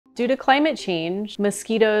Due to climate change,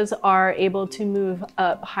 mosquitoes are able to move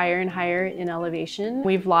up higher and higher in elevation.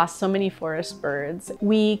 We've lost so many forest birds.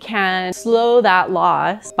 We can slow that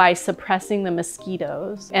loss by suppressing the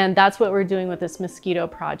mosquitoes, and that's what we're doing with this mosquito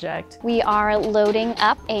project. We are loading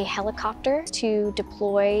up a helicopter to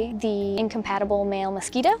deploy the incompatible male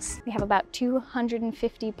mosquitoes. We have about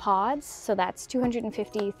 250 pods, so that's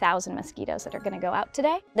 250,000 mosquitoes that are going to go out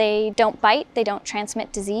today. They don't bite, they don't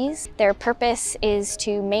transmit disease. Their purpose is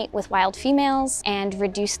to mate with wild females and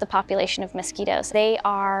reduce the population of mosquitoes. They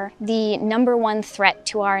are the #1 threat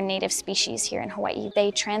to our native species here in Hawaii. They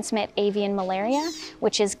transmit avian malaria,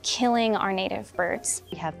 which is killing our native birds.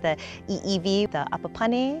 We have the EEV, the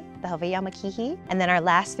apapane, the Hawaiʻi makihi, and then our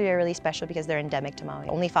last 3 are really special because they're endemic to Maui.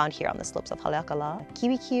 Only found here on the slopes of Haleakala,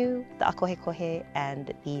 kiwikiu, the akohekohe,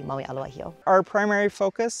 and the Maui aloahio. Our primary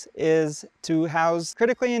focus is to house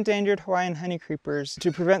critically endangered Hawaiian honey creepers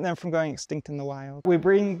to prevent them from going extinct in the wild. We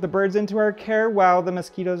bring the birds into our care while the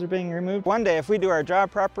mosquitoes are being removed. One day, if we do our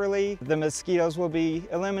job properly, the mosquitoes will be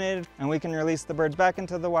eliminated and we can release the birds back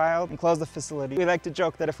into the wild and close the facility. We like to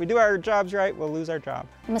joke that if we do our jobs right, we'll lose our job.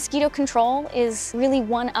 Mosquito control is really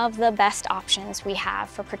one of the best options we have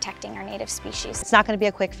for protecting our native species. It's not going to be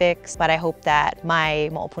a quick fix, but I hope that my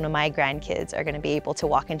grandkids are going to be able to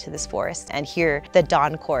walk into this forest and hear the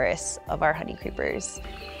dawn chorus of our honey creepers.